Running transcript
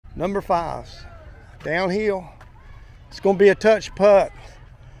Number 5's downhill. It's going to be a touch putt.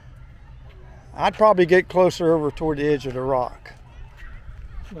 I'd probably get closer over toward the edge of the rock.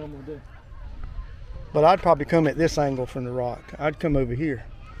 That's what I'm going to do. But I'd probably come at this angle from the rock. I'd come over here.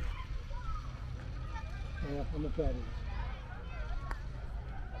 Yeah, I'm going to try this.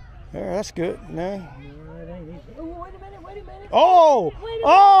 Yeah, that's good. No. No, it ain't easy. Oh, wait a minute, wait a minute. Oh! Wait a minute.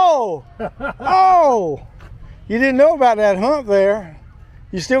 Oh! Oh! You didn't know about that hump there.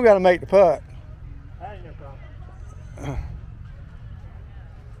 You still got to make the putt. That ain't no problem.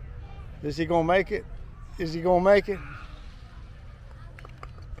 Is he going to make it? Is he going to make it?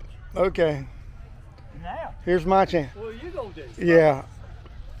 Okay. Now. Here's my chance. What are you going to do? Yeah.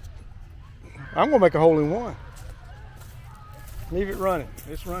 I'm going to make a hole in one. Leave it running.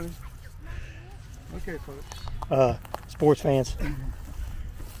 It's running. Okay, folks. Sports fans.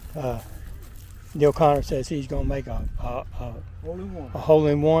 Neil Connor says he's going to make a hole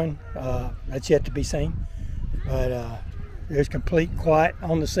in one. That's yet to be seen. But there's complete quiet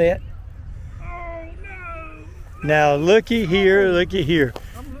on the set. Oh, no. Now looky here, looky here.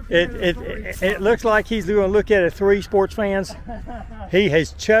 It looks like he's going to look at a 3, sports fans. He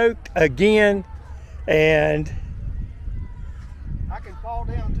has choked again, and I can fall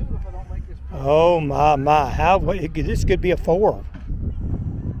down too if I don't make this putt. oh my! How this could be a 4.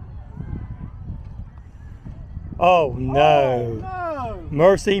 Oh no! Oh, no.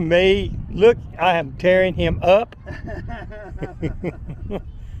 Mercy me! Look, I am tearing him up.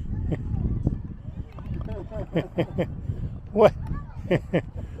 What?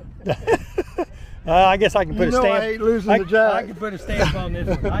 I guess I can put a stamp. I hate losing the jack. I can put a stamp on this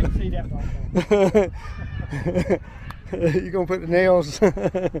one. I can see that one. You're gonna put the nails.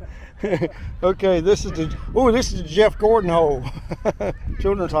 Okay, this is the Jeff Gordon hole.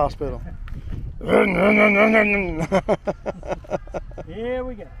 Children's Hospital. Here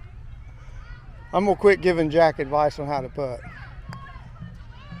we go. I'm gonna quit giving Jack advice on how to putt.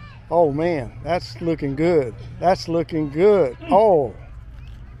 Oh man, that's looking good. That's looking good. Oh,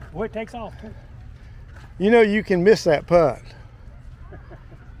 Boy, it takes off too. you know you can miss that putt.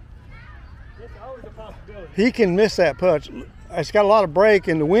 It's always a possibility. He can miss that putt. It's got a lot of break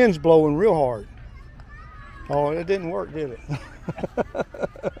and the wind's blowing real hard. Oh, it didn't work, did it?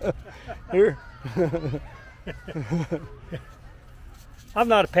 Here. I'm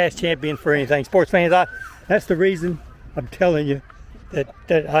not a past champion for anything, sports fans. That's the reason I'm telling you that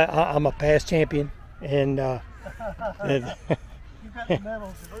I'm a past champion, and and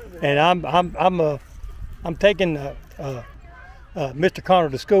I'm taking Mr. Connor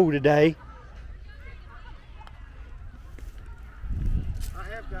to school today. I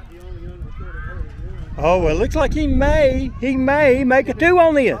have got the only unrecorded hole. Oh, well, it looks like he may make a 2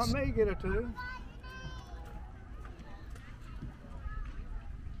 on this. I may get a 2.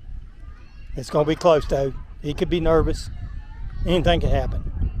 It's going to be close, though. He could be nervous. Anything could happen.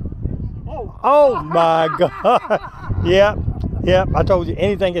 Oh my God. Yep. I told you,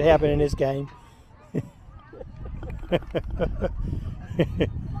 anything could happen in this game.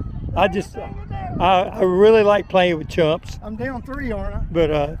 I really like playing with chumps. I'm down 3, aren't I?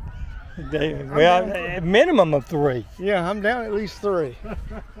 But, a minimum of 3. Yeah, I'm down at least 3.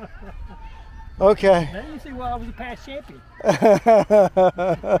 Okay. Now you see why I was a past champion. That's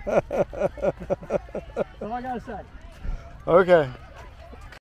all I got to say. Okay.